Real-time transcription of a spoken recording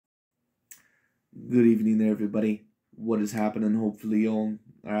Good evening there, everybody. What is happening? Hopefully, you all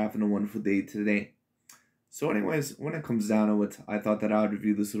are having a wonderful day today. So, anyways, when it comes down to it, I thought that I would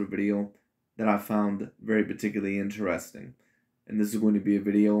review this little video that I found very particularly interesting. And this is going to be a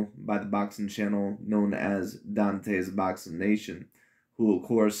video by the boxing channel known as DontesBoxingNation, who, of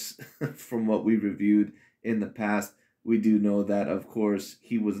course, from what we reviewed in the past, we do know that, of course,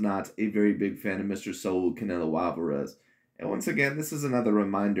 he was not a very big fan of Mr. Saul Canelo Alvarez. And once again, this is another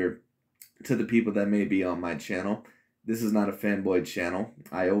reminder to the people that may be on my channel. This is not a fanboy channel.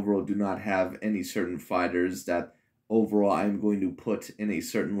 I overall do not have any certain fighters that overall I'm going to put in a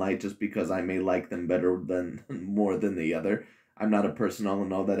certain light just because I may like them better than more than the other. I'm not a person all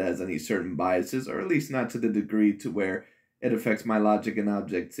in all that has any certain biases, or at least not to the degree to where it affects my logic and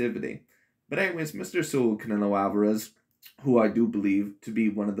objectivity. But anyways, Mr. Saul Canelo Alvarez, who I do believe to be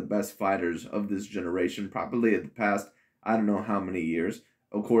one of the best fighters of this generation, probably at the past, I don't know how many years.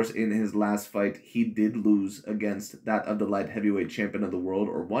 Of course, in his last fight, he did lose against that of the light heavyweight champion of the world,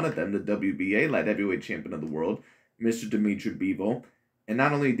 or one of them, the WBA light heavyweight champion of the world, Mr. Dimitri Bivol. And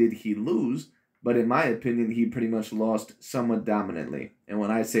not only did he lose, but in my opinion, he pretty much lost somewhat dominantly. And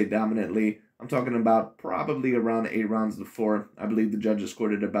when I say dominantly, I'm talking about probably around 8 rounds to 4. I believe the judges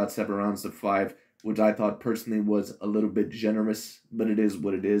scored it about 7 rounds to 5, which I thought personally was a little bit generous, but it is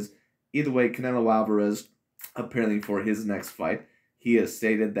what it is. Either way, Canelo Alvarez, apparently for his next fight, he has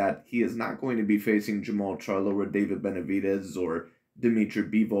stated that he is not going to be facing Jamal Charlo or David Benavidez or Dimitri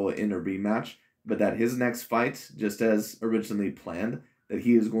Bivol in a rematch, but that his next fight, just as originally planned, that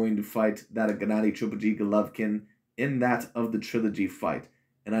he is going to fight that of Gennady Golovkin in that of the trilogy fight.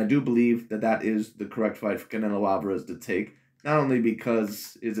 And I do believe that that is the correct fight for Canelo Alvarez to take, not only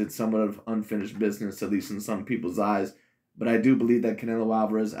because is it somewhat of unfinished business, at least in some people's eyes, but I do believe that Canelo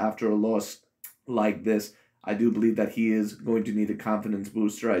Alvarez, after a loss like this, I do believe that he is going to need a confidence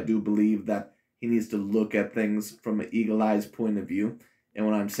booster. I do believe that he needs to look at things from an eagle-eyes point of view. And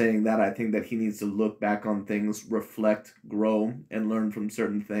when I'm saying that, I think that he needs to look back on things, reflect, grow, and learn from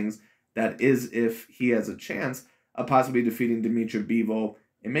certain things. That is if he has a chance of possibly defeating Dimitri Bivol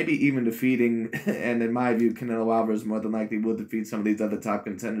and maybe even defeating, and in my view, Canelo Alvarez more than likely will defeat some of these other top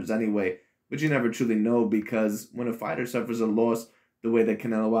contenders anyway. But you never truly know, because when a fighter suffers a loss the way that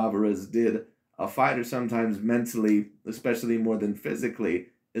Canelo Alvarez did, a fighter sometimes mentally, especially more than physically,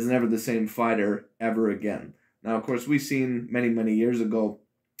 is never the same fighter ever again. Now, of course, we've seen many years ago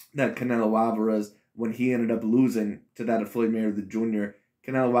that Canelo Alvarez, when he ended up losing to that of Floyd Mayweather Jr.,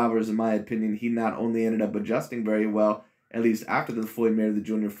 Canelo Alvarez, in my opinion, he not only ended up adjusting very well, at least after the Floyd Mayweather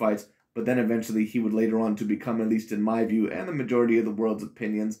Jr. fights, but then eventually he would later on to become, at least in my view and the majority of the world's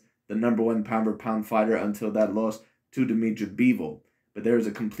opinions, the #1 pound-for-pound fighter until that loss to Dimitri Bivol. But there is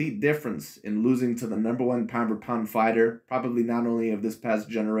a complete difference in losing to the #1 pound-for-pound fighter, probably not only of this past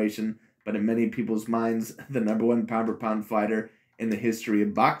generation, but in many people's minds, the #1 pound-for-pound fighter in the history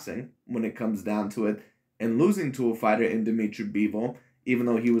of boxing, when it comes down to it, and losing to a fighter in Dimitri Bivol, even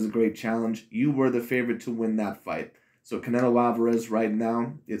though he was a great challenge, you were the favorite to win that fight. So Canelo Alvarez right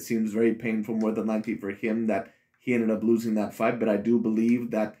now, it seems very painful more than likely for him that he ended up losing that fight, but I do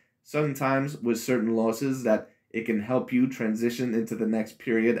believe that sometimes with certain losses that it can help you transition into the next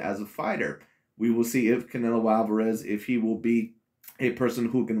period as a fighter. We will see if Canelo Alvarez, if he will be a person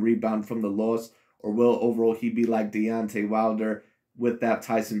who can rebound from the loss, or will overall he be like Deontay Wilder with that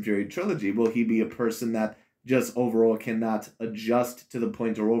Tyson Fury trilogy? Will he be a person that just overall cannot adjust to the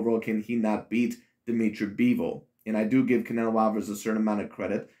point, or overall can he not beat Dimitri Bivol? And I do give Canelo Alvarez a certain amount of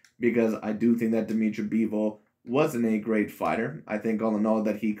credit, because I do think that Dimitri Bivol wasn't a great fighter. I think all in all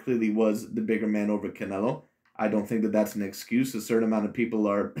that he clearly was the bigger man over Canelo. I don't think that that's an excuse. A certain amount of people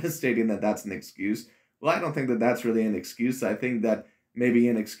are stating that that's an excuse. Well, I don't think that that's really an excuse. I think that maybe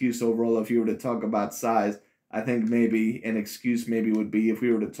an excuse overall, if you were to talk about size, I think maybe an excuse maybe would be if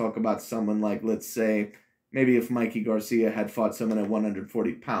we were to talk about someone like, let's say, maybe if Mikey Garcia had fought someone at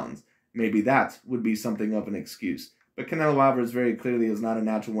 140 pounds, maybe that would be something of an excuse. But Canelo Alvarez very clearly is not a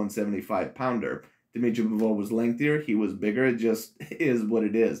natural 175 pounder. Dimitri Bivol was lengthier, he was bigger, it just is what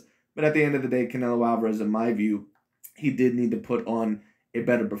it is. But at the end of the day, Canelo Alvarez, in my view, he did need to put on a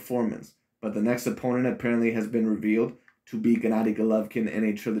better performance. But the next opponent apparently has been revealed to be Gennady Golovkin in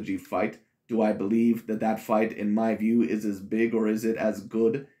a trilogy fight. Do I believe that that fight, in my view, is as big, or is it as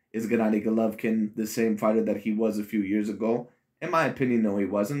good? Is Gennady Golovkin the same fighter that he was a few years ago? In my opinion, no, he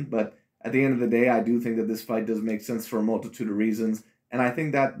wasn't. But at the end of the day, I do think that this fight does make sense for a multitude of reasons. And I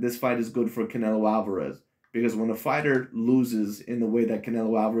think that this fight is good for Canelo Alvarez. Because when a fighter loses in the way that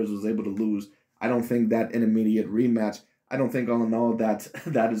Canelo Alvarez was able to lose, I don't think that an immediate rematch, I don't think all in all that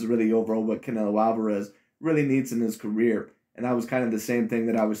that is really overall what Canelo Alvarez really needs in his career. And that was kind of the same thing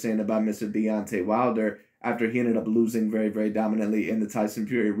that I was saying about Mr. Deontay Wilder after he ended up losing very, very dominantly in the Tyson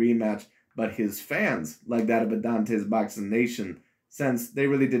Fury rematch. But his fans, like that of a DontesBoxingNation, since they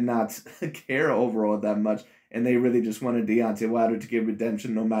really did not care overall that much, and they really just wanted Deontay Wilder to get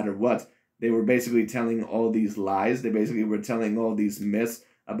redemption no matter what. They were basically telling all these lies. They basically were telling all these myths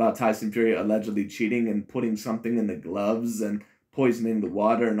about Tyson Fury allegedly cheating and putting something in the gloves and poisoning the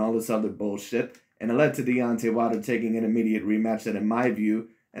water and all this other bullshit. And it led to Deontay Wilder taking an immediate rematch that, in my view,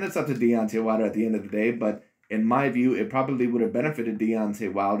 and it's up to Deontay Wilder at the end of the day, but in my view, it probably would have benefited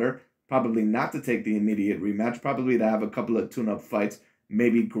Deontay Wilder probably not to take the immediate rematch, probably to have a couple of tune-up fights,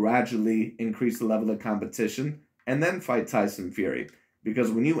 maybe gradually increase the level of competition, and then fight Tyson Fury.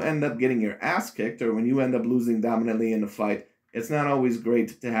 Because when you end up getting your ass kicked, or when you end up losing dominantly in a fight, it's not always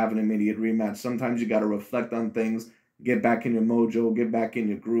great to have an immediate rematch. Sometimes you got to reflect on things, get back in your mojo, get back in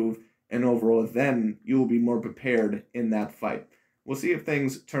your groove, and overall then you will be more prepared in that fight. We'll see if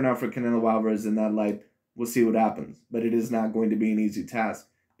things turn out for Canelo Alvarez in that light. We'll see what happens. But it is not going to be an easy task.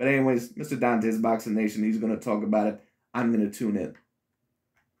 But anyways, Mr. DontesBoxingNation, he's going to talk about it. I'm going to tune in.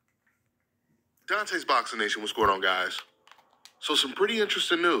 DontesBoxingNation, what's going on, guys? So some pretty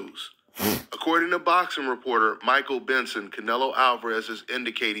interesting news. According to boxing reporter Michael Benson, Canelo Alvarez is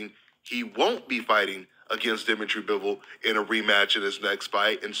indicating he won't be fighting against Dimitri Bivol in a rematch in his next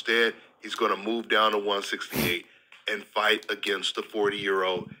fight. Instead, he's going to move down to 168 and fight against the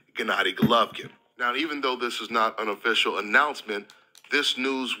 40-year-old Gennady Golovkin. Now, even though this is not an official announcement, this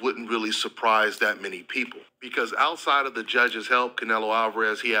news wouldn't really surprise that many people, because outside of the judge's help, Canelo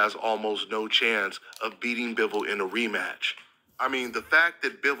Alvarez, he has almost no chance of beating Bivol in a rematch. I mean, the fact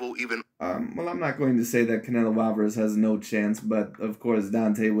that Bivol even... Well, I'm not going to say that Canelo Alvarez has no chance, but of course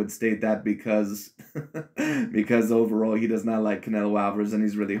Dante would state that because because overall he does not like Canelo Alvarez, and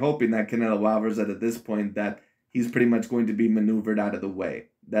he's really hoping that Canelo Alvarez at this point that he's pretty much going to be maneuvered out of the way.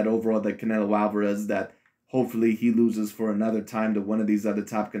 That overall that Canelo Alvarez, that hopefully he loses for another time to one of these other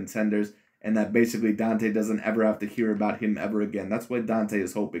top contenders, and that basically Dante doesn't ever have to hear about him ever again. That's what Dante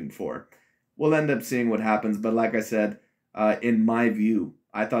is hoping for. We'll end up seeing what happens, but like I said, in my view,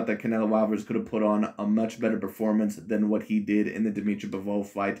 I thought that Canelo Alvarez could have put on a much better performance than what he did in the Dimitri Bivol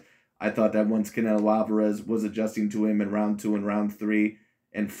fight. I thought that once Canelo Alvarez was adjusting to him in round 2 and round 3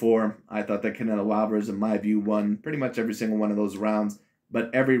 and 4, I thought that Canelo Alvarez, in my view, won pretty much every single one of those rounds.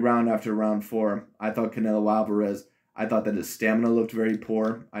 But every round after round 4, I thought Canelo Alvarez, I thought that his stamina looked very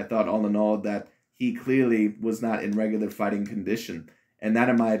poor. I thought all in all that he clearly was not in regular fighting condition. And that,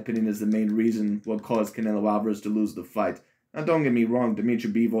 in my opinion, is the main reason what caused Canelo Alvarez to lose the fight. Now, don't get me wrong,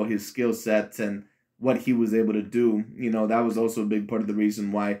 Dimitri Bivol, his skill set and what he was able to do, that was also a big part of the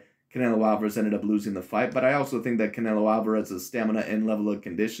reason why Canelo Alvarez ended up losing the fight. But I also think that Canelo Alvarez's stamina and level of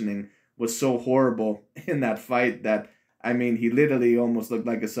conditioning was so horrible in that fight that, I mean, he literally almost looked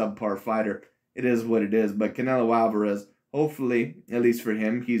like a subpar fighter. It is what it is. But Canelo Alvarez, hopefully, at least for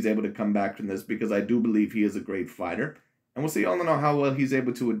him, he's able to come back from this, because I do believe he is a great fighter. And we'll see all in all how well he's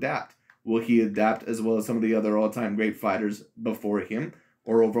able to adapt. Will he adapt as well as some of the other all-time great fighters before him?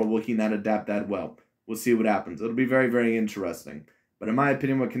 Or overall, will he not adapt that well? We'll see what happens. It'll be very, very interesting. But in my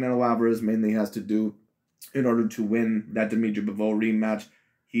opinion, what Canelo Alvarez mainly has to do in order to win that Dimitri Bivol rematch,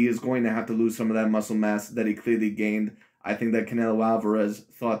 he is going to have to lose some of that muscle mass that he clearly gained. I think that Canelo Alvarez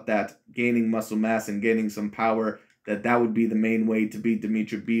thought that gaining muscle mass and gaining some power, that would be the main way to beat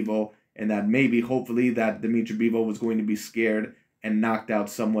Dimitri Bivol, and that maybe, hopefully, that Dimitri Bivol was going to be scared and knocked out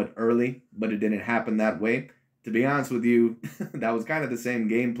somewhat early, but it didn't happen that way. To be honest with you, that was kind of the same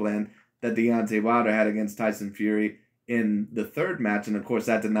game plan that Deontay Wilder had against Tyson Fury in the third match, and of course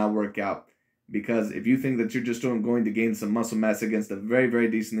that did not work out. Because if you think that you're just going to gain some muscle mass against a very, very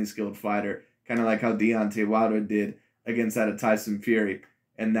decently skilled fighter, kind of like how Deontay Wilder did against that of Tyson Fury,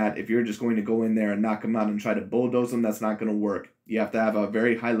 and that if you're just going to go in there and knock him out and try to bulldoze him, that's not going to work. You have to have a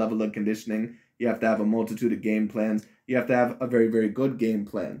very high level of conditioning. You have to have a multitude of game plans. You have to have a very, very good game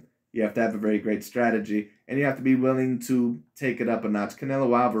plan. You have to have a very great strategy. And you have to be willing to take it up a notch.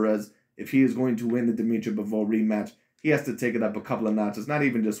 Canelo Alvarez, if he is going to win the Dimitri Bivol rematch, he has to take it up a couple of notches. Not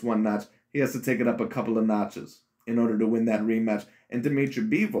even just one notch. He has to take it up a couple of notches in order to win that rematch. And Dimitri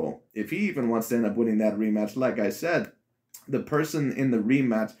Bivol, if he even wants to end up winning that rematch, like I said, the person in the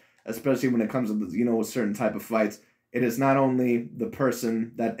rematch, especially when it comes to, a certain type of fights, it is not only the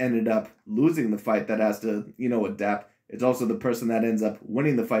person that ended up losing the fight that has to, adapt. It's also the person that ends up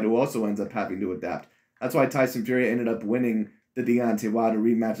winning the fight who also ends up having to adapt. That's why Tyson Fury ended up winning the Deontay Wilder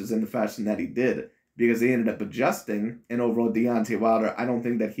rematches in the fashion that he did, because he ended up adjusting. And overall, Deontay Wilder, I don't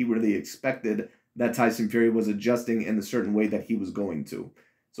think that he really expected that Tyson Fury was adjusting in a certain way that he was going to.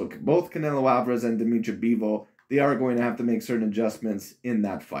 So both Canelo Alvarez and Dimitri Bivol, they are going to have to make certain adjustments in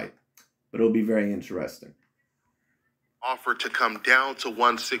that fight. But it'll be very interesting. Offered to come down to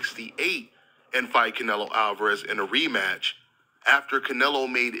 168 and fight Canelo Alvarez in a rematch after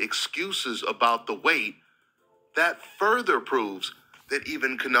Canelo made excuses about the weight. That further proves that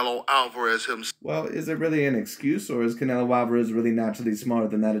even Canelo Alvarez himself... Well, is it really an excuse, or is Canelo Alvarez really naturally smarter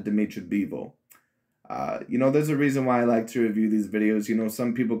than that of Dmitry Bivol? You know, there's a reason why I like to review these videos. You know,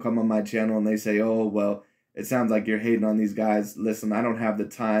 some people come on my channel and they say, oh, well, it sounds like you're hating on these guys. Listen, I don't have the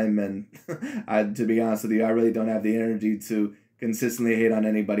time, and to be honest with you, I really don't have the energy to consistently hate on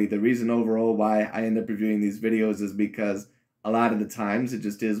anybody. The reason overall why I end up reviewing these videos is because a lot of the times it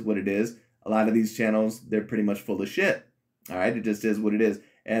just is what it is. A lot of these channels, they're pretty much full of shit. All right, it just is what it is.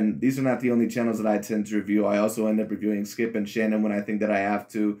 And these are not the only channels that I tend to review. I also end up reviewing Skip and Shannon when I think that I have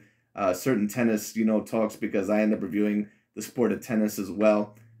to. Certain tennis, you know, talks, because I end up reviewing the sport of tennis as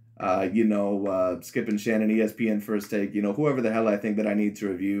well. Skip and Shannon, ESPN First Take, you know, whoever the hell I think that I need to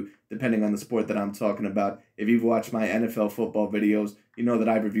review, depending on the sport that I'm talking about. If you've watched my NFL football videos, you know that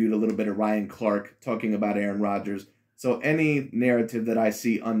I've reviewed a little bit of Ryan Clark talking about Aaron Rodgers. So any narrative that I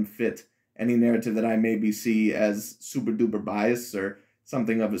see unfit, any narrative that I maybe see as super duper biased or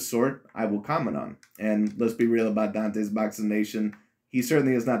something of a sort, I will comment on. And let's be real about DontesBoxingNation. He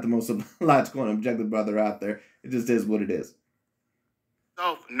certainly is not the most logical and objective brother out there. It just is what it is.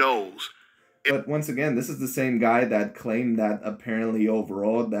 Knows. But once again, this is the same guy that claimed that apparently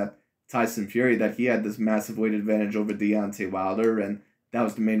overall that Tyson Fury, that he had this massive weight advantage over Deontay Wilder, and that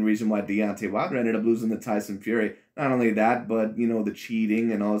was the main reason why Deontay Wilder ended up losing to Tyson Fury. Not only that, but, you know, the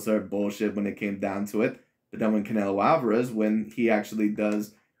cheating and all this other bullshit when it came down to it. But then when Canelo Alvarez, when he actually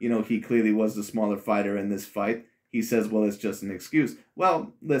does, you know, he clearly was the smaller fighter in this fight, he says, well, it's just an excuse.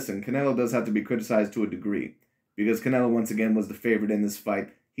 Well, listen, Canelo does have to be criticized to a degree, because Canelo, once again, was the favorite in this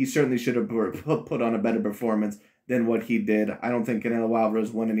fight. He certainly should have put on a better performance than what he did. I don't think Canelo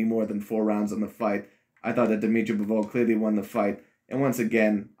Alvarez won any more than 4 rounds in the fight. I thought that Dmitry Bivol clearly won the fight. And once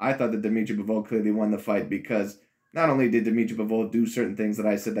again, I thought that Dmitry Bivol clearly won the fight because not only did Dmitry Bivol do certain things that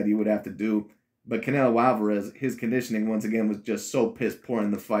I said that he would have to do, but Canelo Alvarez, his conditioning, once again, was just so piss poor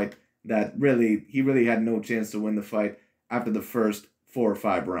in the fight that he really had no chance to win the fight after the first 4 or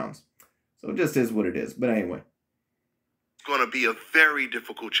 5 rounds. So it just is what it is. But anyway. It's going to be a very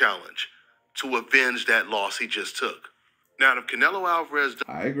difficult challenge to avenge that loss he just took. Now, if Canelo Alvarez...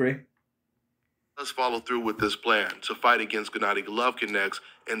 I agree. ...does follow through with this plan to fight against Gennady Golovkin next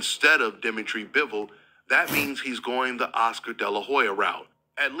instead of Dmitry Bivol, that means he's going the Oscar De La Hoya route,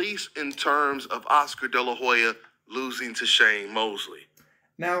 at least in terms of Oscar De La Hoya losing to Shane Mosley.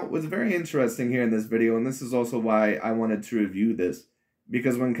 Now, what's very interesting here in this video, and this is also why I wanted to review this,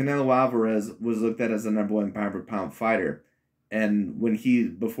 because when Canelo Alvarez was looked at as the #1 pound-for-pound fighter, and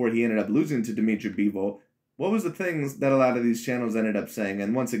before he ended up losing to Dmitry Bivol, what was the things that a lot of these channels ended up saying?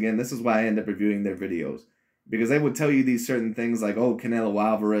 And once again, this is why I end up reviewing their videos, because they would tell you these certain things like, oh, Canelo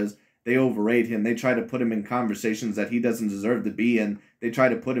Alvarez, they overrate him. They try to put him in conversations that he doesn't deserve to be in. They try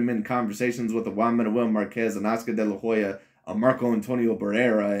to put him in conversations with a Juan Manuel Marquez and Oscar De La Hoya, a Marco Antonio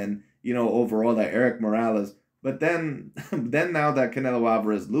Barrera, and, you know, overall that Eric Morales. But then now that Canelo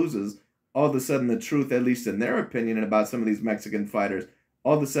Alvarez loses, all of a sudden the truth, at least in their opinion, about some of these Mexican fighters,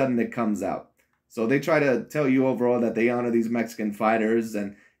 all of a sudden it comes out. So they try to tell you overall that they honor these Mexican fighters,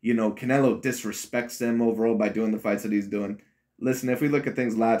 and, you know, Canelo disrespects them overall by doing the fights that he's doing. Listen, if we look at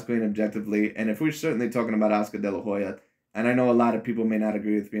things logically and objectively, and if we're certainly talking about Oscar De La Hoya, and I know a lot of people may not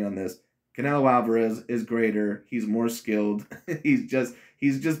agree with me on this, Canelo Alvarez is greater. He's more skilled. he's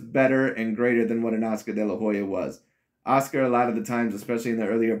just better and greater than what an Oscar De La Hoya was. Oscar, a lot of the times, especially in the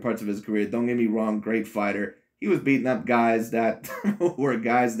earlier parts of his career, don't get me wrong, great fighter. He was beating up guys that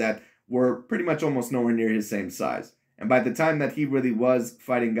were pretty much almost nowhere near his same size. And by the time that he really was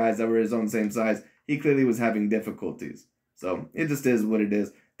fighting guys that were his own same size, he clearly was having difficulties. So it just is what it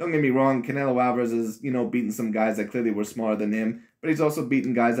is. Don't get me wrong, Canelo Alvarez is, you know, beating some guys that clearly were smaller than him, but he's also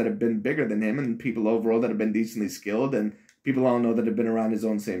beaten guys that have been bigger than him and people overall that have been decently skilled and people all know that have been around his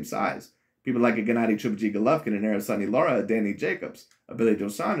own same size. People like a Gennady Golovkin, an Arasani Lara, a Danny Jacobs, a Billy Joe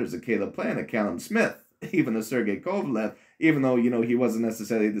Saunders, a Caleb Plant, a Callum Smith, even a Sergey Kovalev, even though, you know, he wasn't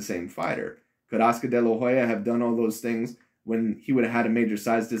necessarily the same fighter. Could Oscar De La Hoya have done all those things when he would have had a major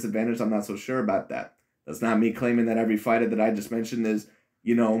size disadvantage? I'm not so sure about that. That's not me claiming that every fighter that I just mentioned is,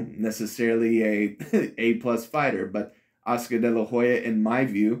 you know, necessarily a A+ fighter, but Oscar De La Hoya, in my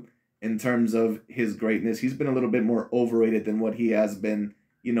view, in terms of his greatness, he's been a little bit more overrated than what he has been,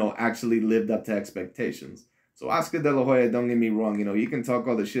 you know, actually lived up to expectations. So Oscar De La Hoya, don't get me wrong, you know, he can talk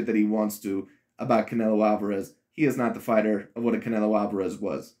all the shit that he wants to about Canelo Alvarez. He is not the fighter of what a Canelo Alvarez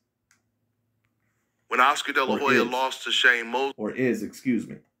was. when Oscar De La Or Hoya is. lost to Shane Mosley Or is, excuse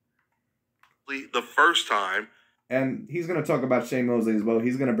me. the first time. And he's going to talk about Shane Mosley as well.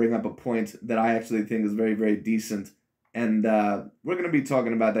 He's going to bring up a point that I actually think is very, very decent. And we're going to be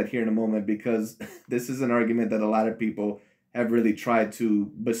talking about that here in a moment, because this is an argument that a lot of people have really tried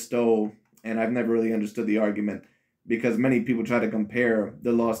to bestow, and I've never really understood the argument, because many people try to compare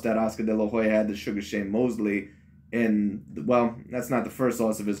the loss that Oscar De La Hoya had to Sugar Shane Mosley. And, well, that's not the first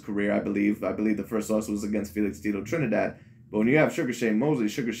loss of his career, I believe. I believe the first loss was against Felix Tito Trinidad. But when you have Sugar Shane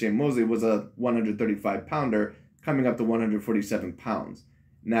Mosley was a 135-pounder coming up to 147 pounds.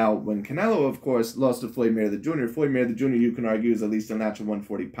 Now, when Canelo, of course, lost to Floyd Mayweather Jr., you can argue, is at least a natural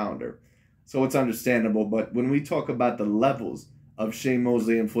 140-pounder. So it's understandable. But when we talk about the levels of Shane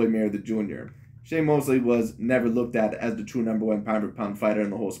Mosley and Floyd Mayweather Jr., Shane Mosley was never looked at as the true number one pound-for-pound fighter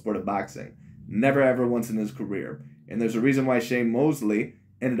in the whole sport of boxing. Never ever once in his career. And there's a reason why Shane Mosley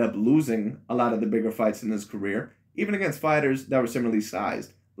ended up losing a lot of the bigger fights in his career, even against fighters that were similarly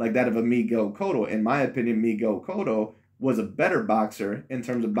sized, like that of a Miguel Cotto. In my opinion, Miguel Cotto was a better boxer in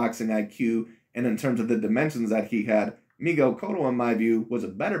terms of boxing IQ and in terms of the dimensions that he had. Miguel Cotto, in my view, was a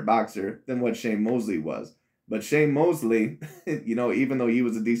better boxer than what Shane Mosley was. But Shane Mosley, even though he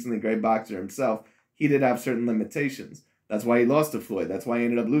was a decently great boxer himself, he did have certain limitations. That's why he lost to Floyd. That's why he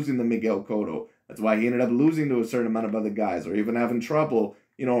ended up losing to Miguel Cotto. That's why he ended up losing to a certain amount of other guys, or even having trouble,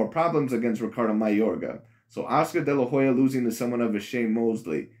 or problems against Ricardo Mayorga. So Oscar De La Hoya losing to someone of a Shane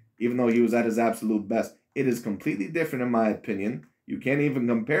Mosley, even though he was at his absolute best, it is completely different in my opinion. You can't even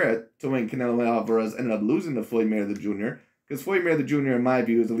compare it to when Canelo Alvarez ended up losing to Floyd Mayweather Jr., because Floyd Mayweather Jr., in my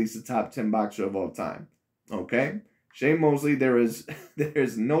view, is at least a top 10 boxer of all time. Okay? Shane Mosley, there is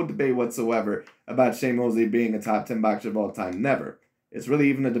no debate whatsoever about Shane Mosley being a top 10 boxer of all time. Never. It's really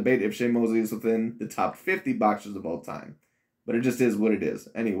even a debate if Shane Mosley is within the top 50 boxers of all time. But it just is what it is.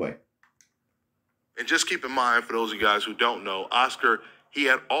 Anyway. And just keep in mind, for those of you guys who don't know, Oscar, he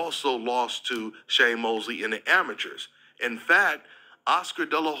had also lost to Shane Mosley in the amateurs. In fact, Oscar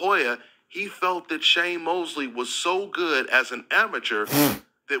De La Hoya, he felt that Shane Mosley was so good as an amateur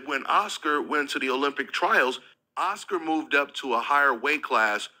that when Oscar went to the Olympic trials, Oscar moved up to a higher weight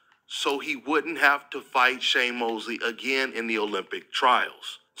class so he wouldn't have to fight Shane Mosley again in the Olympic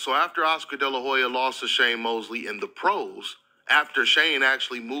trials. So after Oscar De La Hoya lost to Shane Mosley in the pros, after Shane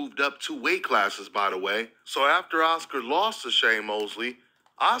actually moved up 2 weight classes, by the way. So after Oscar lost to Shane Mosley,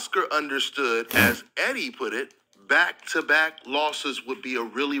 Oscar understood, as Eddie put it, back-to-back losses would be a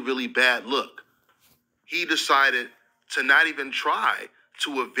really, really bad look. He decided to not even try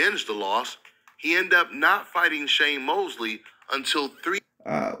to avenge the loss. He ended up not fighting Shane Mosley until 3.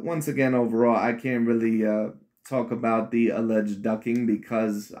 Once again, overall, I can't really talk about the alleged ducking,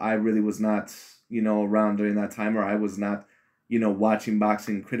 because I really was not, around during that time, or I was not, watching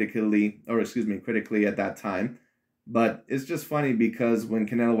boxing critically at that time. But it's just funny, because when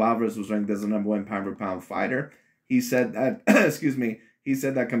Canelo Alvarez was ranked as the number one pound-for-pound fighter, he said that, he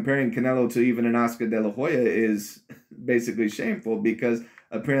said that comparing Canelo to even an Oscar De La Hoya is basically shameful, because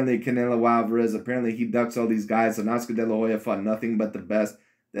apparently Canelo Alvarez, he ducks all these guys, and Oscar De La Hoya fought nothing but the best.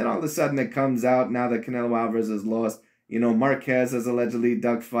 Then all of a sudden it comes out, now that Canelo Alvarez has lost, Marquez has allegedly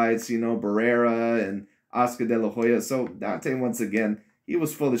ducked fights, Barrera and Oscar De La Hoya. So Dante, once again, he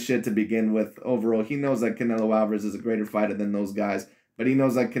was full of shit to begin with. Overall, he knows that Canelo Alvarez is a greater fighter than those guys, but he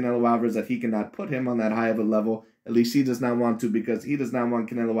knows that Canelo Alvarez, that he cannot put him on that high of a level. At least he does not want to, because he does not want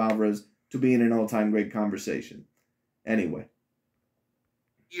Canelo Alvarez to be in an all-time great conversation. Anyway.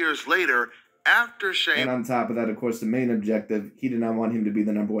 Years later, after Shane... And on top of that, of course, the main objective, he did not want him to be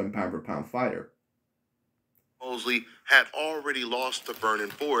the number one pound-for-pound fighter. Mosley had already lost to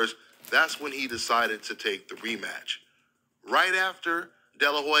Vernon Forrest. That's when he decided to take the rematch. Right after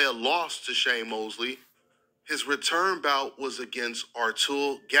De La Hoya lost to Shane Mosley, his return bout was against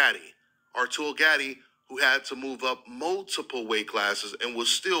Artur Gatti. Artur Gatti, who had to move up multiple weight classes and was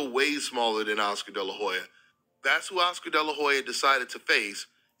still way smaller than Oscar De La Hoya. That's who Oscar De La Hoya decided to face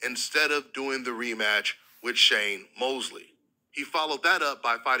instead of doing the rematch with Shane Mosley. He followed that up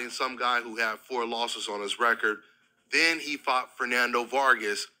by fighting some guy who had 4 losses on his record. Then he fought Fernando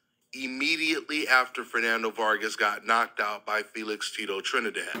Vargas immediately after Fernando Vargas got knocked out by Felix Tito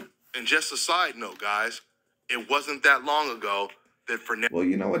Trinidad. And just a side note, guys, it wasn't that long ago that Fernando... Well,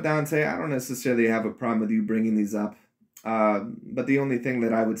 you know what, Dante? I don't necessarily have a problem with you bringing these up. But the only thing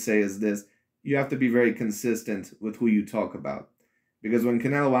that I would say is this. You have to be very consistent with who you talk about. Because when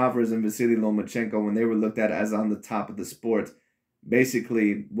Canelo Alvarez and Vasily Lomachenko, when they were looked at as on the top of the sport,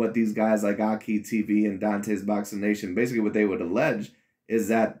 basically what these guys like Aki TV and DontesBoxingNation, basically what they would allege is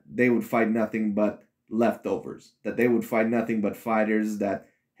that they would fight nothing but leftovers. That they would fight nothing but fighters that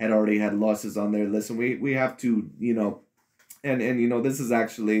had already had losses on their list. And we have to, you know, and you know, this is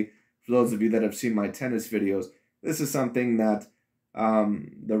actually, for those of you that have seen my tennis videos, this is something that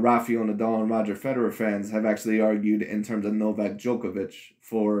the Rafael Nadal and Roger Federer fans have actually argued in terms of Novak Djokovic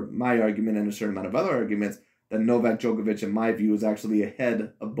for my argument and a certain amount of other arguments, that Novak Djokovic, in my view, is actually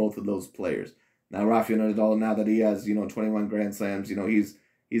ahead of both of those players. Now, Rafael Nadal, now that he has, you know, 21 Grand Slams, you know, he's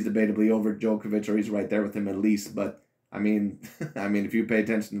debatably over Djokovic, or he's right there with him at least. But, I mean, if you pay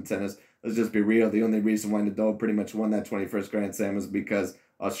attention to tennis, let's just be real. The only reason why Nadal pretty much won that 21st Grand Slam is because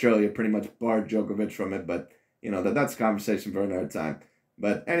Australia pretty much barred Djokovic from it. But, you know, that's a conversation for another time.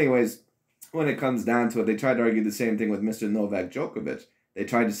 But anyways, when it comes down to it, they tried to argue the same thing with Mr. Novak Djokovic. They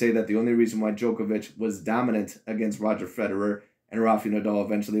tried to say that the only reason why Djokovic was dominant against Roger Federer and Rafael Nadal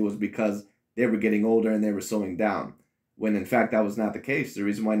eventually was because they were getting older and they were slowing down. When in fact that was not the case. The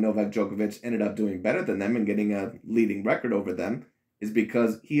reason why Novak Djokovic ended up doing better than them and getting a leading record over them is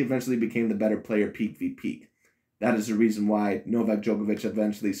because he eventually became the better player peak v peak. That is the reason why Novak Djokovic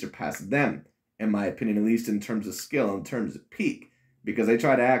eventually surpassed them, in my opinion, at least in terms of skill, in terms of peak. Because they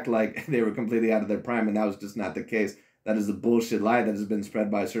try to act like they were completely out of their prime, and that was just not the case. That is a bullshit lie that has been spread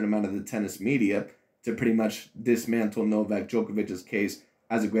by a certain amount of the tennis media to pretty much dismantle Novak Djokovic's case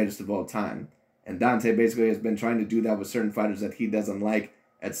as the greatest of all time. And Dante basically has been trying to do that with certain fighters that he doesn't like,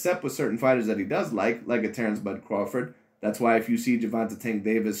 except with certain fighters that he does like a Terrence Bud Crawford. That's why if you see Gervonta Tank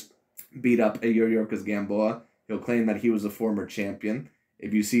Davis beat up a Yuriorkis Gamboa, he'll claim that he was a former champion.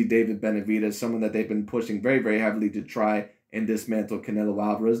 If you see David Benavidez, someone that they've been pushing very, very heavily to try and dismantle Canelo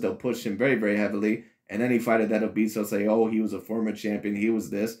Alvarez, they'll push him very, very heavily. And any fighter that'll beat, so say, oh, he was a former champion, he was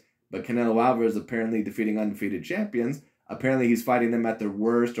this. But Canelo Alvarez apparently defeating undefeated champions. Apparently he's fighting them at their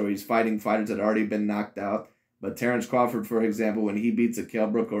worst, or he's fighting fighters that had already been knocked out. But Terrence Crawford, for example, when he beats a Kell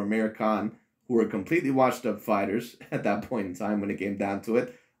Brook or Amir Khan, who were completely washed up fighters at that point in time when it came down to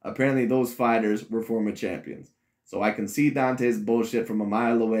it, apparently those fighters were former champions. So I can see Dante's bullshit from a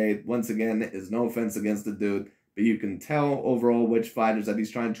mile away. Once again, is no offense against the dude, but you can tell overall which fighters that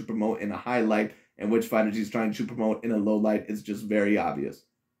he's trying to promote in a highlight and which fighters he's trying to promote in a low light. It's just very obvious.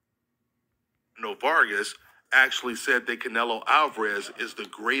 No, Vargas actually said that Canelo Alvarez is the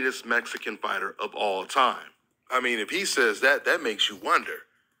greatest Mexican fighter of all time. I mean, if he says that, that makes you wonder.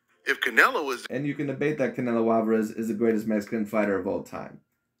 If Canelo is... And you can debate that Canelo Alvarez is the greatest Mexican fighter of all time.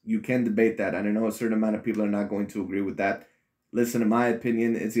 You can debate that, and I know a certain amount of people are not going to agree with that. Listen, in my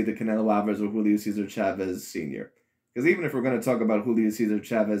opinion, it's either Canelo Alvarez or Julio Cesar Chavez Sr. Because even if we're going to talk about Julio Cesar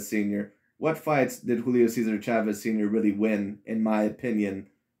Chavez Sr., what fights did Julio Cesar Chavez Sr. really win, in my opinion,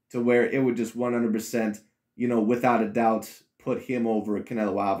 to where it would just 100%, you know, without a doubt, put him over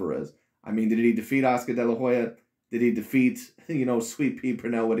Canelo Alvarez? I mean, did he defeat Oscar De La Hoya? Did he defeat, you know, Sweet Pea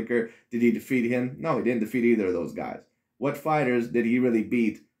Pernell Whitaker? Did he defeat him? No, he didn't defeat either of those guys. What fighters did he really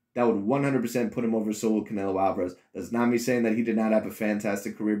beat that would 100% put him over solo Canelo Alvarez? That's not me saying that he did not have a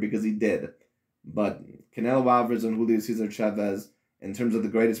fantastic career, because he did. But Canelo Alvarez and Julio Cesar Chavez, in terms of the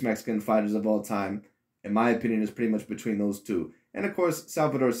greatest Mexican fighters of all time, in my opinion, is pretty much between those two. And of course,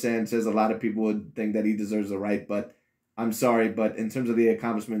 Salvador Sanchez, a lot of people would think that he deserves a right, but I'm sorry, but in terms of the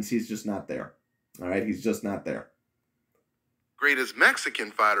accomplishments, he's just not there. All right, he's just not there. Greatest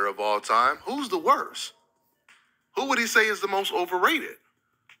Mexican fighter of all time, who's the worst? Who would he say is the most overrated?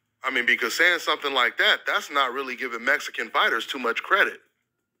 I mean, because saying something like that, that's not really giving Mexican fighters too much credit.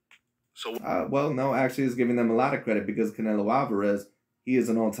 So, well, no, actually, it's giving them a lot of credit, because Canelo Alvarez, he is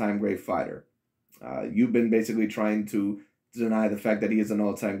an all-time great fighter. You've been basically trying to deny the fact that he is an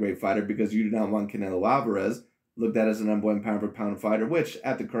all-time great fighter because you do not want Canelo Alvarez looked at as a number one pound-for-pound fighter, which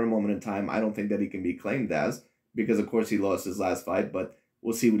at the current moment in time, I don't think that he can be claimed as, because of course he lost his last fight, but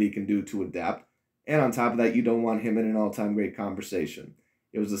we'll see what he can do to adapt. And on top of that, you don't want him in an all-time great conversation.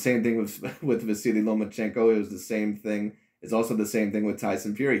 It was the same thing with Vasily Lomachenko. It was the same thing. It's also the same thing with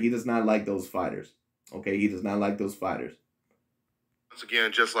Tyson Fury. He does not like those fighters. Okay, he does not like those fighters. Once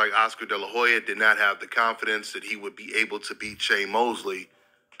again, just like Oscar De La Hoya did not have the confidence that he would be able to beat Shane Mosley,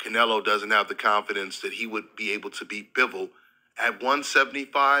 Canelo doesn't have the confidence that he would be able to beat Bivol at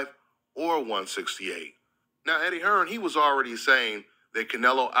 175 or 168. Now, Eddie Hearn, he was already saying that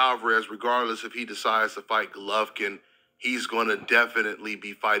Canelo Alvarez, regardless if he decides to fight Golovkin, he's going to definitely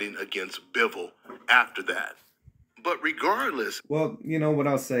be fighting against Bivol after that. But regardless... Well, you know, what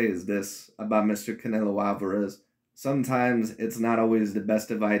I'll say is this about Mr. Canelo Alvarez. Sometimes it's not always the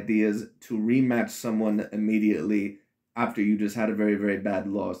best of ideas to rematch someone immediately after you just had a very, very bad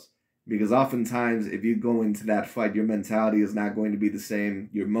loss. Because oftentimes, if you go into that fight, your mentality is not going to be the same.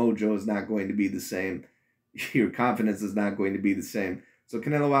 Your mojo is not going to be the same. Your confidence is not going to be the same. So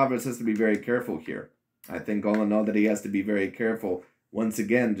Canelo Alvarez has to be very careful here. I think all in all that he has to be very careful Once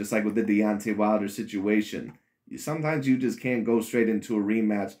again, just like with the Deontay Wilder situation, sometimes you just can't go straight into a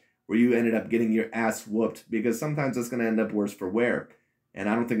rematch where you ended up getting your ass whooped, because sometimes it's going to end up worse for wear. And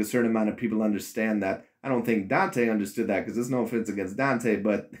I don't think a certain amount of people understand that. I don't think Dante understood that, because there's no offense against Dante,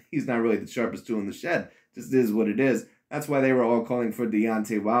 but he's not really the sharpest tool in the shed. Just is what it is. That's why they were all calling for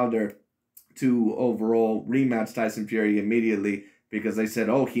Deontay Wilder to overall rematch Tyson Fury immediately, because they said,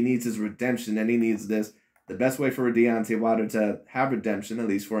 oh, he needs his redemption and he needs this. The best way for Deontay Wilder to have redemption, at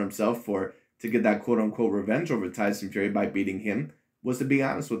least for himself, to get that quote-unquote revenge over Tyson Fury by beating him, was to be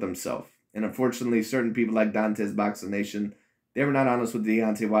honest with himself. And unfortunately, certain people like DontesBoxingNation, they were not honest with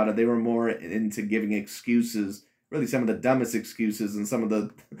Deontay Wilder. They were more into giving excuses, really some of the dumbest excuses and some of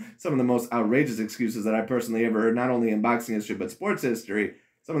the most outrageous excuses that I personally ever heard, not only in boxing history but sports history.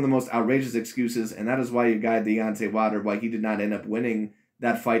 Some of the most outrageous excuses, and that is why your guy Deontay Wilder, why he did not end up winning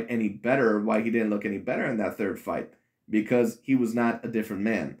that fight any better, why he didn't look any better in that third fight, because he was not a different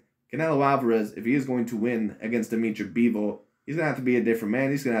man. Canelo Alvarez, if he is going to win against Dimitri Bivol, he's going to have to be a different man.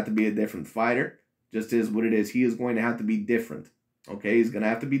 He's going to have to be a different fighter. Just is what it is. He is going to have to be different. Okay, he's going to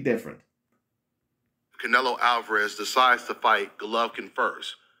have to be different. Canelo Alvarez decides to fight Golovkin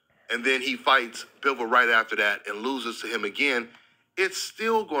first, and then he fights Bivol right after that and loses to him again, it's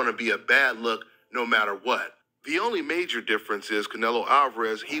still going to be a bad look no matter what. The only major difference is Canelo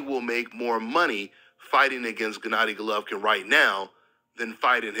Alvarez, he will make more money fighting against Gennady Golovkin right now than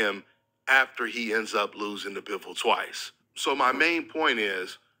fighting him after he ends up losing to Bivol twice. So my main point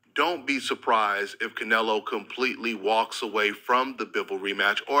is, don't be surprised if Canelo completely walks away from the Bivol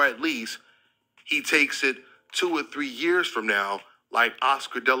rematch, or at least he takes it 2 or 3 years from now, like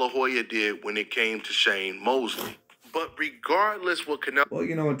Oscar De La Hoya did when it came to Shane Mosley. But regardless what Canelo... Well,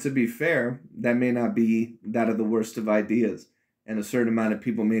 you know, to be fair, that may not be that of the worst of ideas. And a certain amount of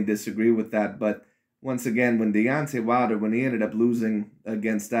people may disagree with that. But once again, when Deontay Wilder, when he ended up losing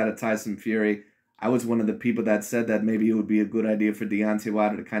against that of Tyson Fury, I was one of the people that said that maybe it would be a good idea for Deontay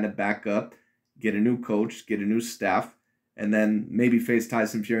Wilder to kind of back up, get a new coach, get a new staff, and then maybe face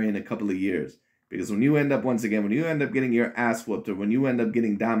Tyson Fury in a couple of years. Because when you end up, once again, when you end up getting your ass whooped, or when you end up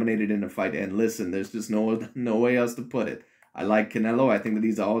getting dominated in a fight, and listen, there's just no way else to put it. I like Canelo. I think that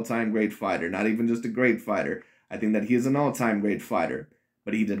he's an all-time great fighter. Not even just a great fighter. I think that he is an all-time great fighter.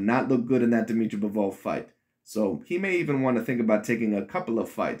 But he did not look good in that Dimitri Bivol fight. So he may even want to think about taking a couple of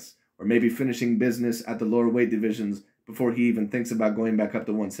fights, or maybe finishing business at the lower weight divisions before he even thinks about going back up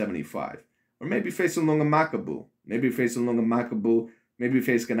to 175. Or maybe face Olunga Makabu. Maybe face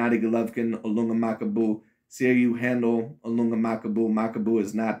Gennady Golovkin, Olunga Makabu. See how you handle Olunga Makabu. Makabu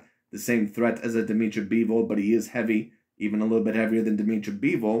is not the same threat as a Dimitri Bivol, but he is heavy, even a little bit heavier than Dimitri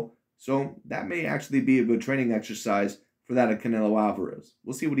Bivol. So that may actually be a good training exercise for that of Canelo Alvarez.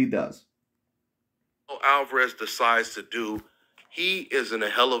 We'll see what he does. Alvarez decides to do, he is in a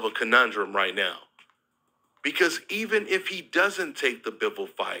hell of a conundrum right now. Because even if he doesn't take the Bivol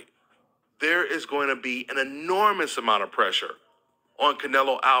fight, there is going to be an enormous amount of pressure on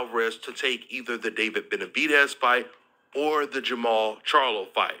Canelo Alvarez to take either the David Benavidez fight or the Jamal Charlo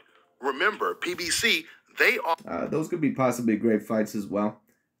fight. Remember, PBC, they are... those could be possibly great fights as well.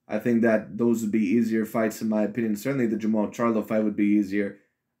 I think that those would be easier fights in my opinion. Certainly the Jamal Charlo fight would be easier.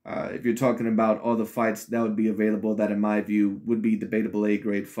 If you're talking about all the fights that would be available that in my view would be debatable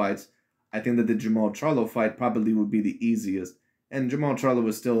A-grade fights, I think that the Jamal Charlo fight probably would be the easiest. And Jamal Charlo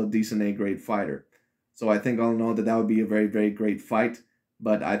is still a decent A-grade fighter. So I think all in all that would be a very, very great fight.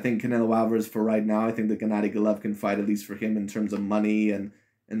 But I think Canelo Alvarez for right now, I think the Gennady Golovkin fight, at least for him in terms of money and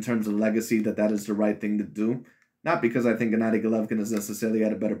in terms of legacy, that is the right thing to do. Not because I think Gennady Golovkin is necessarily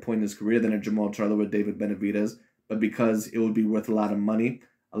at a better point in his career than a Jamal Charlo or David Benavidez, but because it would be worth a lot of money.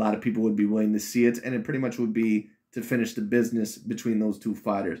 A lot of people would be willing to see it, and it pretty much would be to finish the business between those two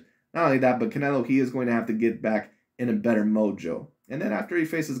fighters. Not only that, but Canelo, he is going to have to get back in a better mojo. And then after he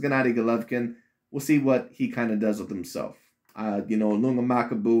faces Gennady Golovkin, we'll see what he kind of does with himself. Olunga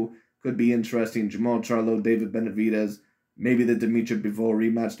Makabu could be interesting. Jamal Charlo, David Benavidez, maybe the Dimitri Bivol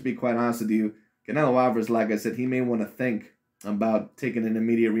rematch. To be quite honest with you, Canelo Alvarez, like I said, he may want to think about taking an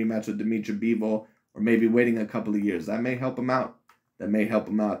immediate rematch with Dimitri Bivol, or maybe waiting a couple of years. That may help him out.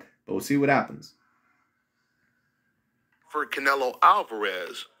 But we'll see what happens. For Canelo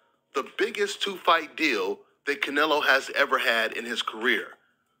Alvarez, the biggest two-fight deal that Canelo has ever had in his career,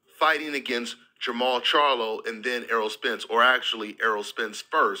 fighting against Jamal Charlo and then Errol Spence, or actually Errol Spence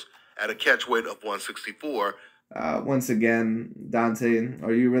first at a catchweight of 164. Once again, Dante,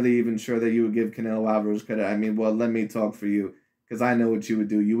 are you really even sure that you would give Canelo Alvarez credit? I mean, well, let me talk for you, because I know what you would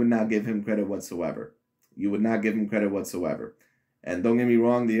do. You would not give him credit whatsoever. And don't get me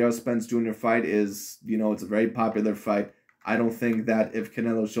wrong, the Errol Spence Jr. fight is, it's a very popular fight. I don't think that if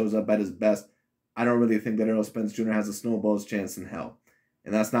Canelo shows up at his best, I don't really think that Errol Spence Jr. has a snowball's chance in hell.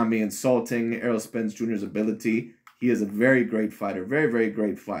 And that's not me insulting Errol Spence Jr.'s ability. He is a very great fighter, very, very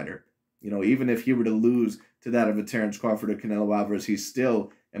great fighter. You know, even if he were to lose to that of a Terence Crawford or Canelo Alvarez, he's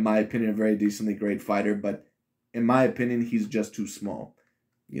still, in my opinion, a very decently great fighter. But in my opinion, he's just too small.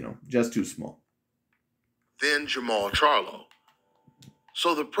 You know, just too small. Then Jamal Charlo.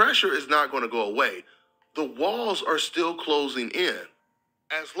 So the pressure is not going to go away. The walls are still closing in.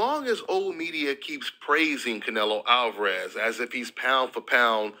 As long as old media keeps praising Canelo Alvarez as if he's pound for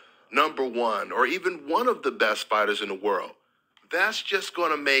pound #1 or even one of the best fighters in the world, that's just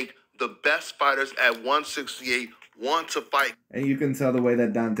going to make the best fighters at 168 want to fight. And you can tell the way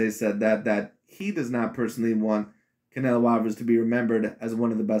that Dante said that he does not personally want Canelo Alvarez to be remembered as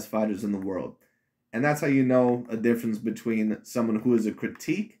one of the best fighters in the world. And that's how you know a difference between someone who is a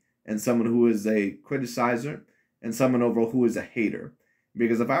critique and someone who is a criticizer and someone overall who is a hater.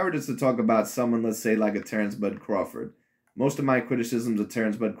 Because if I were just to talk about someone, let's say like a Terence Bud Crawford, most of my criticisms of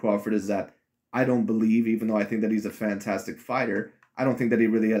Terence Bud Crawford is that I don't believe, even though I think that he's a fantastic fighter, I don't think that he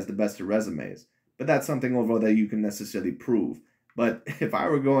really has the best of resumes. But that's something overall that you can necessarily prove. But if I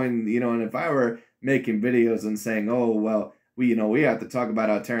were going, and if I were making videos and saying, oh, well, we have to talk about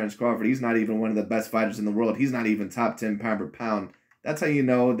how Terence Crawford, he's not even one of the best fighters in the world. He's not even top 10 pound per pound. That's how you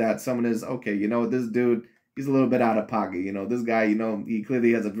know that someone is, okay, this dude, he's a little bit out of pocket. This guy, he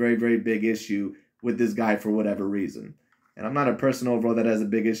clearly has a very, very big issue with this guy for whatever reason. And I'm not a person overall that has a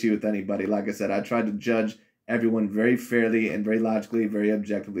big issue with anybody. Like I said, I try to judge everyone very fairly and very logically, very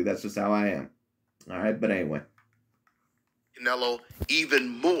objectively. That's just how I am. All right, but anyway. Canelo even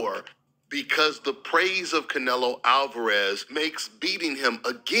more because the praise of Canelo Alvarez makes beating him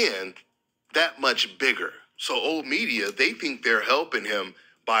again that much bigger. So old media, they think they're helping him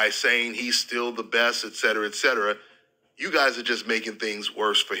by saying he's still the best, etc., etc. You guys are just making things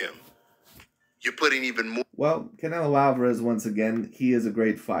worse for him. You're putting even more. Well, Canelo Alvarez, once again, he is a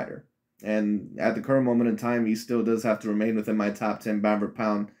great fighter. And at the current moment in time, he still does have to remain within my top 10 pound per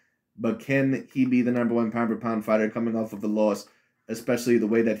pound. But can he be the #1 pound per pound fighter coming off of the loss, especially the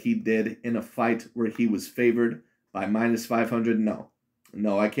way that he did in a fight where he was favored by -500?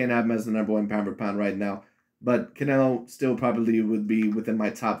 No, I can't have him as the #1 pound per pound right now. But Canelo still probably would be within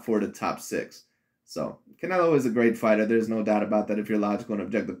my top 4 to top 6. So Canelo is a great fighter. There's no doubt about that if you're a logical and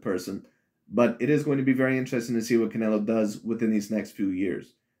objective person. But it is going to be very interesting to see what Canelo does within these next few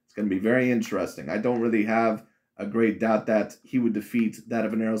years. It's going to be very interesting. I don't really have a great doubt that he would defeat that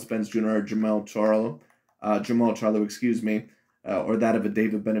of an Errol Spence Jr. or Jamal Charlo, or that of a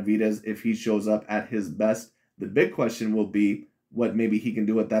David Benavidez if he shows up at his best. The big question will be what maybe he can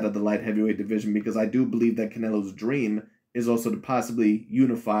do at that of the light heavyweight division, because I do believe that Canelo's dream is also to possibly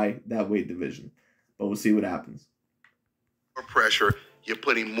unify that weight division. But we'll see what happens. More pressure, you're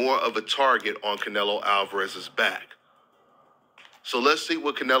putting more of a target on Canelo Alvarez's back. So let's see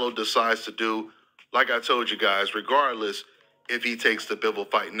what Canelo decides to do. Like I told you guys, regardless if he takes the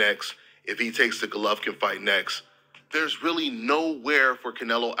Bivol fight next, if he takes the Golovkin fight next, there's really nowhere for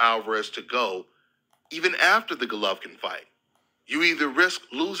Canelo Alvarez to go, even after the Golovkin fight. You either risk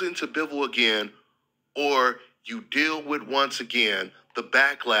losing to Bivol again, or you deal with, once again, the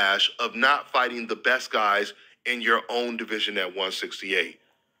backlash of not fighting the best guys in your own division at 168.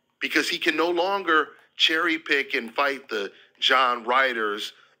 Because he can no longer cherry pick and fight the John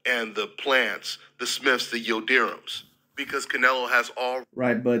Ryders and the Plants, the Smiths, the Yodirams. Because Canelo has all...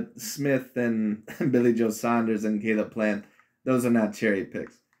 Right, but Smith and Billy Joe Saunders and Caleb Plant, those are not cherry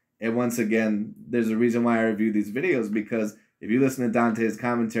picks. And once again, there's a reason why I review these videos, because if you listen to Dante's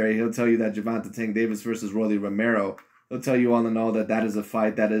commentary, he'll tell you that Gervonta Tank Davis versus Rolly Romero, he'll tell you all in all that that is a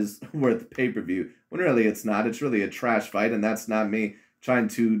fight that is worth pay-per-view. When really it's not. It's really a trash fight, and that's not me trying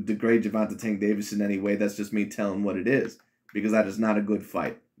to degrade Gervonta Tank Davis in any way. That's just me telling what it is, because that is not a good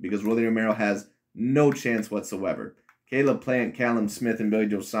fight. Because Rolly Romero has no chance whatsoever. Caleb Plant, Callum Smith, and Billy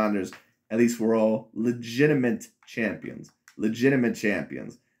Joe Saunders, at least were all legitimate champions. Legitimate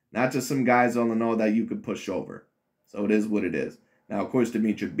champions. Not just some guys all in all that you could push over. So it is what it is. Now, of course,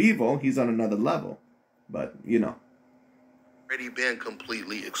 Dimitri Bivol, he's on another level. But, already been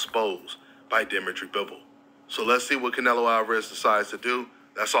completely exposed by Dimitri Bivol. So let's see what Canelo Alvarez decides to do.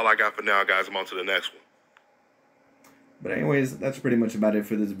 That's all I got for now, guys. I'm on to the next one. But anyways, that's pretty much about it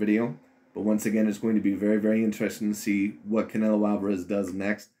for this video. But once again, it's going to be very, very interesting to see what Canelo Alvarez does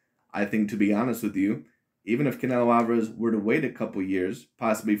next. I think, to be honest with you, even if Canelo Alvarez were to wait a couple years,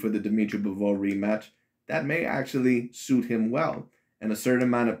 possibly for the Dimitri Bivol rematch, that may actually suit him well. And a certain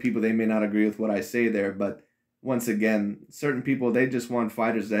amount of people, they may not agree with what I say there, but once again, certain people, they just want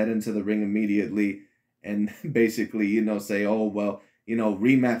fighters to head into the ring immediately and basically, you know, say, oh, well, you know,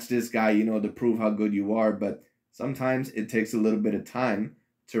 rematch this guy, you know, to prove how good you are. But sometimes it takes a little bit of time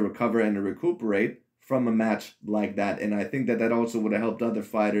to recover and to recuperate from a match like that. And I think that that also would have helped other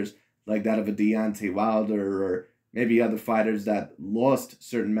fighters like that of a Deontay Wilder, or maybe other fighters that lost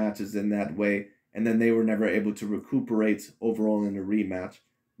certain matches in that way, and then they were never able to recuperate overall in a rematch.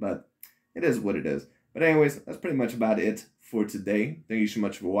 But it is what it is. But anyways, that's pretty much about it for today. Thank you so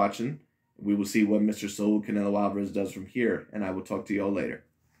much for watching. We will see what Mr. Saul Canelo Alvarez does from here, and I will talk to y'all later.